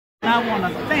I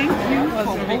want to thank you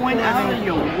for going out of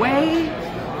your way,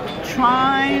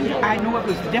 trying. I know it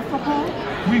was difficult,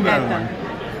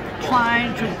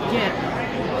 trying to get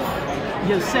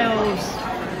yourselves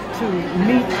to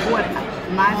meet what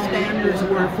my standards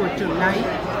were for tonight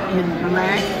in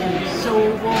black and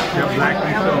silver and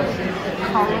whatever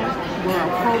colors were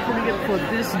appropriate for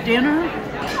this dinner.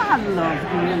 I love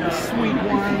being the sweet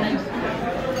one.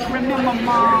 Remember,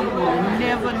 Mom will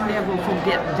never, never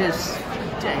forget this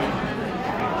day.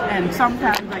 And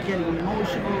sometimes I get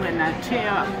emotional and I tear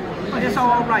up. But it's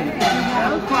all right. If you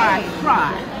want to cry,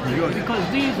 cry.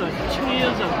 Because these are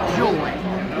tears of joy.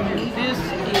 And this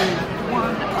is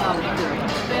one of the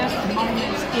best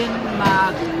moments in my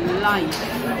life.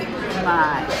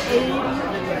 My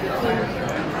 85th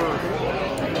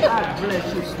birthday. God bless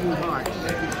you, sweethearts.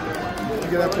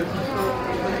 You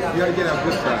gotta get up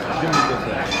this side. Give me this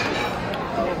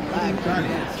side.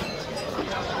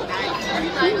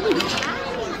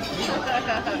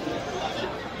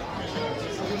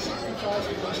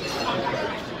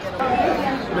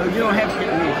 No, you don't have to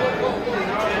get me.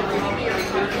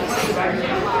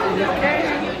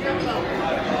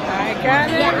 I got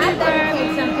it. Yeah, I'd love to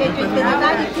take some pictures because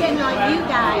I depend on you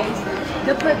guys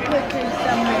to put pictures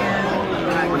somewhere.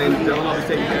 My name is Dylan. I'll be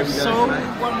taking care of you guys So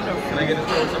tonight. wonderful. Can I get a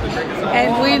throw something to drink us out?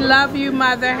 And we love you,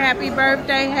 Mother. Happy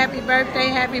birthday, happy birthday,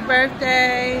 happy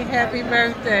birthday, happy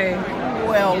birthday.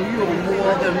 Well, you're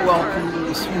more than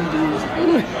welcome, sweeties.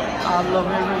 I love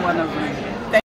every one of you.